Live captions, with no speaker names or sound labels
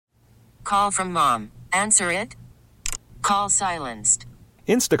Call from mom. Answer it. Call silenced.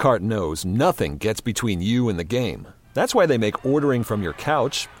 Instacart knows nothing gets between you and the game. That's why they make ordering from your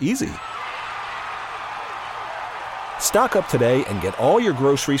couch easy. Stock up today and get all your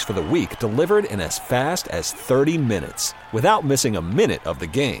groceries for the week delivered in as fast as 30 minutes without missing a minute of the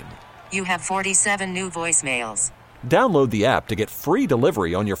game. You have 47 new voicemails. Download the app to get free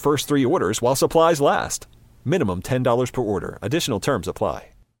delivery on your first 3 orders while supplies last. Minimum $10 per order. Additional terms apply.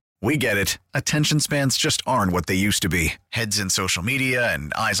 We get it. Attention spans just aren't what they used to be. Heads in social media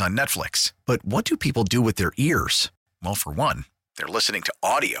and eyes on Netflix. But what do people do with their ears? Well, for one, they're listening to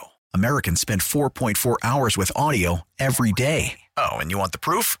audio. Americans spend 4.4 hours with audio every day. Oh, and you want the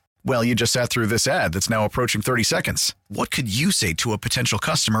proof? Well, you just sat through this ad that's now approaching 30 seconds. What could you say to a potential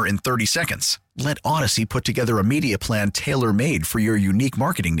customer in 30 seconds? Let Odyssey put together a media plan tailor-made for your unique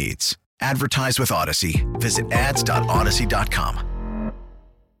marketing needs. Advertise with Odyssey. Visit ads.odyssey.com.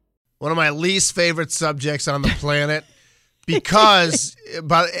 One of my least favorite subjects on the planet, because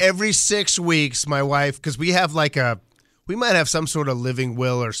about every 6 weeks, my wife, because we might have some sort of living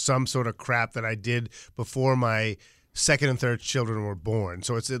will or some sort of crap that I did before my second and third children were born.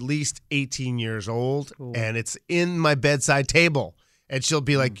 So it's at least 18 years old, and it's in my bedside table. And she'll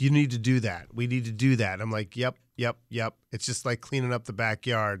be like, you need to do that. We need to do that. I'm like, yep. It's just like cleaning up the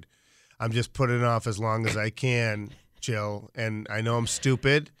backyard. I'm just putting it off as long as I can, Jill. And I know I'm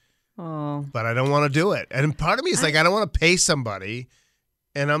stupid. Oh. But I don't want to do it. And part of me is like, I don't want to pay somebody.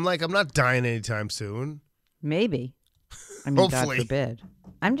 And I'm like, I'm not dying anytime soon. Maybe. I mean, Hopefully. God forbid.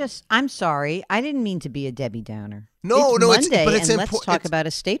 I'm sorry. I didn't mean to be a Debbie Downer. No, it's Monday, but it's and let's talk about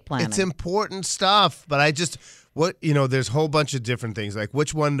estate planning. It's important stuff. But there's a whole bunch of different things. Like,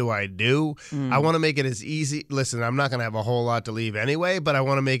 which one do I do? I want to make it as easy. Listen, I'm not going to have a whole lot to leave anyway, but I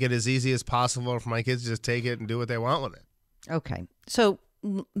want to make it as easy as possible for my kids to just take it and do what they want with it. Okay. So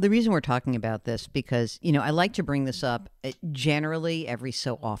the reason we're talking about this, because, I like to bring this up generally every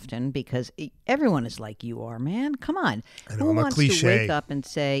so often, because everyone is like you are, man. Come on. I know, Who I'm a wants cliche. to wake up and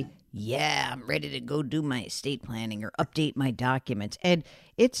say, yeah, I'm ready to go do my estate planning or update my documents? And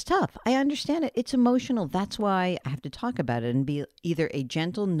it's tough. I understand it. It's emotional. That's why I have to talk about it and be either a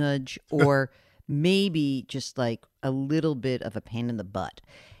gentle nudge or maybe just like a little bit of a pain in the butt.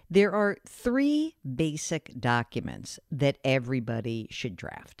 There are 3 basic documents that everybody should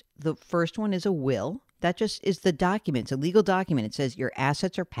draft. The first one is a will. That just is the document. It's a legal document. It says your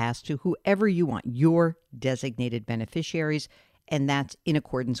assets are passed to whoever you want, your designated beneficiaries, and that's in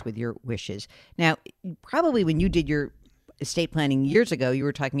accordance with your wishes. Now, probably when you did your estate planning years ago, you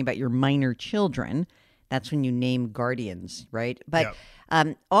were talking about your minor children. That's when you name guardians, right? But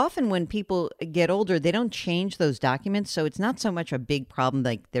often when people get older, they don't change those documents. So it's not so much a big problem,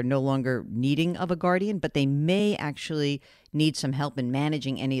 like they're no longer needing of a guardian, but they may actually need some help in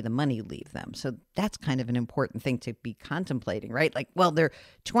managing any of the money you leave them. So that's kind of an important thing to be contemplating, right? Like, well, they're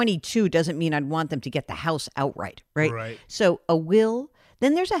 22 doesn't mean I'd want them to get the house outright, right? Right. So a will.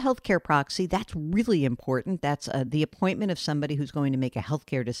 Then there's a healthcare proxy. That's really important. That's the appointment of somebody who's going to make a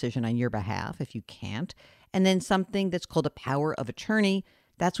healthcare decision on your behalf if you can't. And then something that's called a power of attorney.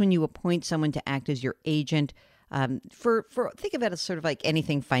 That's when you appoint someone to act as your agent for think of it as sort of like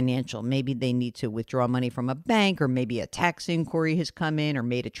anything financial. Maybe they need to withdraw money from a bank, or maybe a tax inquiry has come in or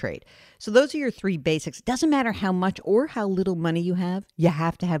made a trade. So those are your 3 basics. Doesn't matter how much or how little money you have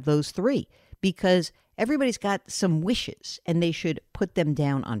to have those 3, because everybody's got some wishes and they should put them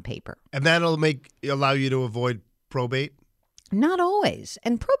down on paper. And that'll allow you to avoid probate? Not always.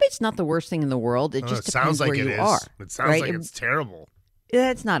 And probate's not the worst thing in the world. It just depends where you are. It sounds like it's terrible.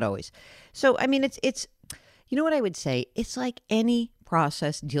 That's not always. So, I mean, it's you know what I would say? It's like any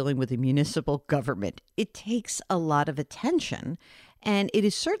process dealing with a municipal government. It takes a lot of attention. And it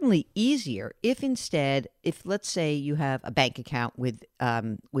is certainly easier if let's say you have a bank account with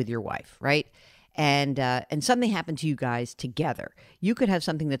your wife, right? And something happened to you guys together. You could have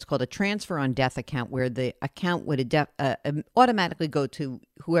something that's called a transfer on death account, where the account would automatically go to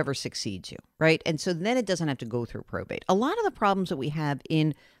whoever succeeds you, right? And so then it doesn't have to go through probate. A lot of the problems that we have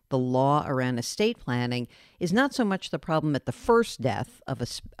in the law around estate planning is not so much the problem at the first death of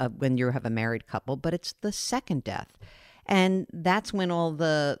when you have a married couple, but it's the second death. And that's when all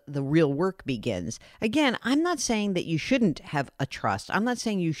the real work begins. Again, I'm not saying that you shouldn't have a trust. I'm not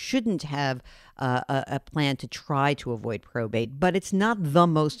saying you shouldn't have a plan to try to avoid probate, but it's not the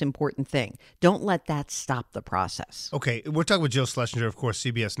most important thing. Don't let that stop the process. Okay, we're talking with Jill Schlesinger, of course,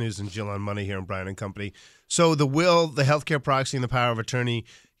 CBS News and Jill on Money here on Brian and Company. So the will, the healthcare proxy, and the power of attorney,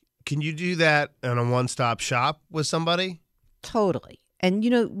 can you do that on a one-stop shop with somebody? Totally. And,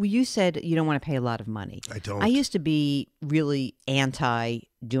 you said you don't want to pay a lot of money. I don't. I used to be really anti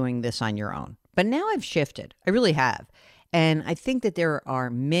doing this on your own. But now I've shifted. I really have. And I think that there are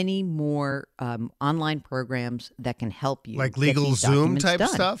many more online programs that can help you. Like Legal Zoom type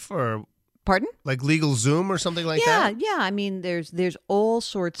stuff, or pardon? Like Legal Zoom or something like that? Yeah. I mean, there's all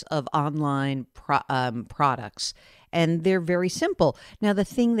sorts of online products, and they're very simple. Now, the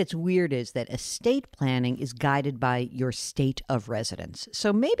thing that's weird is that estate planning is guided by your state of residence.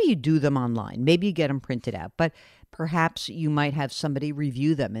 So maybe you do them online. Maybe you get them printed out. But perhaps you might have somebody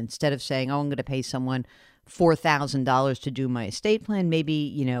review them instead of saying, oh, I'm going to pay someone $4,000 to do my estate plan. Maybe,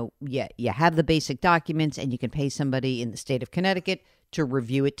 you have the basic documents and you can pay somebody in the state of Connecticut to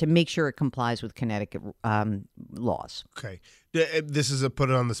review it to make sure it complies with Connecticut laws. Okay. This is a put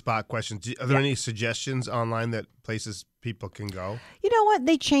it on the spot question. Are there any suggestions online that places people can go? You know what?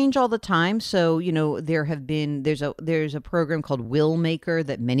 They change all the time. So, there's a program called Will Maker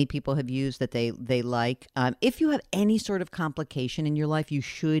that many people have used that they like. If you have any sort of complication in your life, you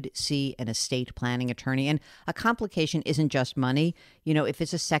should see an estate planning attorney. And a complication isn't just money. If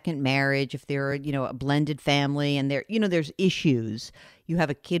it's a second marriage, if they're, a blended family and there's issues, you have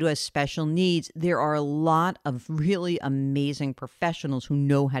a kid who has special needs, there are a lot of really amazing professionals who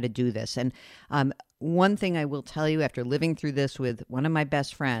know how to do this. And one thing I will tell you, after living through this with one of my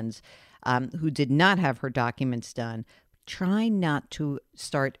best friends who did not have her documents done, try not to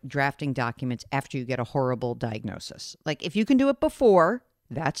start drafting documents after you get a horrible diagnosis. Like, if you can do it before,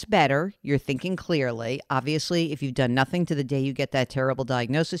 that's better. You're thinking clearly. Obviously, if you've done nothing to the day you get that terrible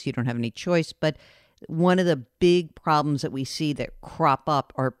diagnosis, you don't have any choice. But one of the big problems that we see that crop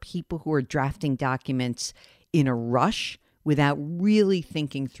up are people who are drafting documents in a rush without really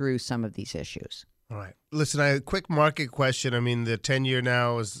thinking through some of these issues. All right. Listen, a quick market question. I mean, the 10-year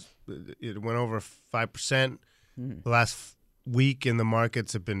now it went over 5%. The last week in the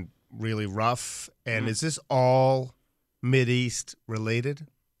markets have been really rough. And is this all Mideast related?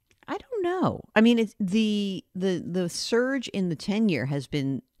 I don't know. I mean, it's the surge in the 10-year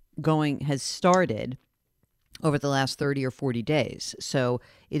has started over the last 30 or 40 days. So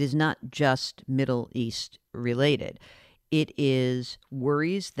it is not just Middle East related. It is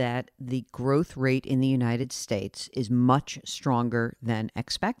worries that the growth rate in the United States is much stronger than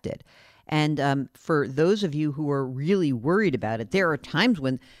expected. And for those of you who are really worried about it, there are times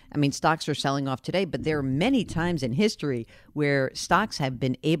when, stocks are selling off today, but there are many times in history where stocks have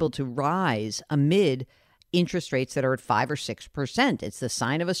been able to rise amid interest rates that are at 5 or 6%. It's the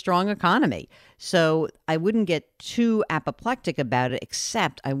sign of a strong economy. So I wouldn't get too apoplectic about it,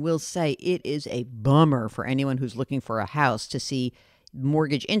 except I will say it is a bummer for anyone who's looking for a house to see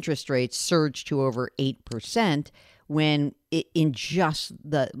mortgage interest rates surge to over 8% when in just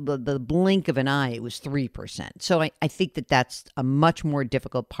the blink of an eye, it was 3%. So I think that's a much more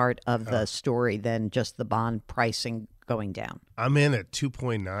difficult part of the story than just the bond pricing going down. I'm in at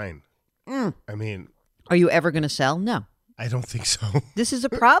 2.9. Are you ever going to sell? No. I don't think so. This is a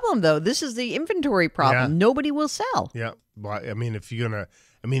problem, though. This is the inventory problem. Yeah. Nobody will sell. Yeah. Well, if you're going to,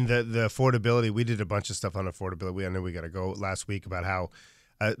 the affordability, we did a bunch of stuff on affordability. I know we got to go last week about how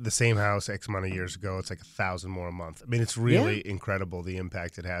the same house X amount of years ago, it's like $1,000 more a month. It's really incredible the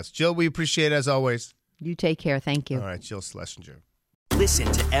impact it has. Jill, we appreciate it as always. You take care. Thank you. All right. Jill Schlesinger.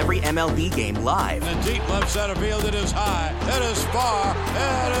 Listen to every MLB game live. In the deep left center field, it is high, it is far,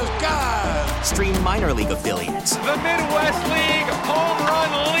 it is gone. Stream minor league affiliates. The Midwest League home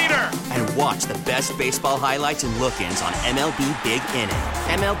run leader. And watch the best baseball highlights and look-ins on MLB Big Inning.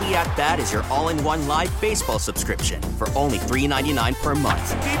 MLB At Bat is your all-in-one live baseball subscription for only $3.99 per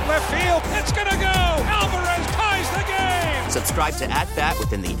month. Deep left field, it's gonna go. Alvarez ties the game. Subscribe to At Bat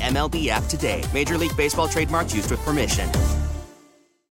within the MLB app today. Major League Baseball trademarks used with permission.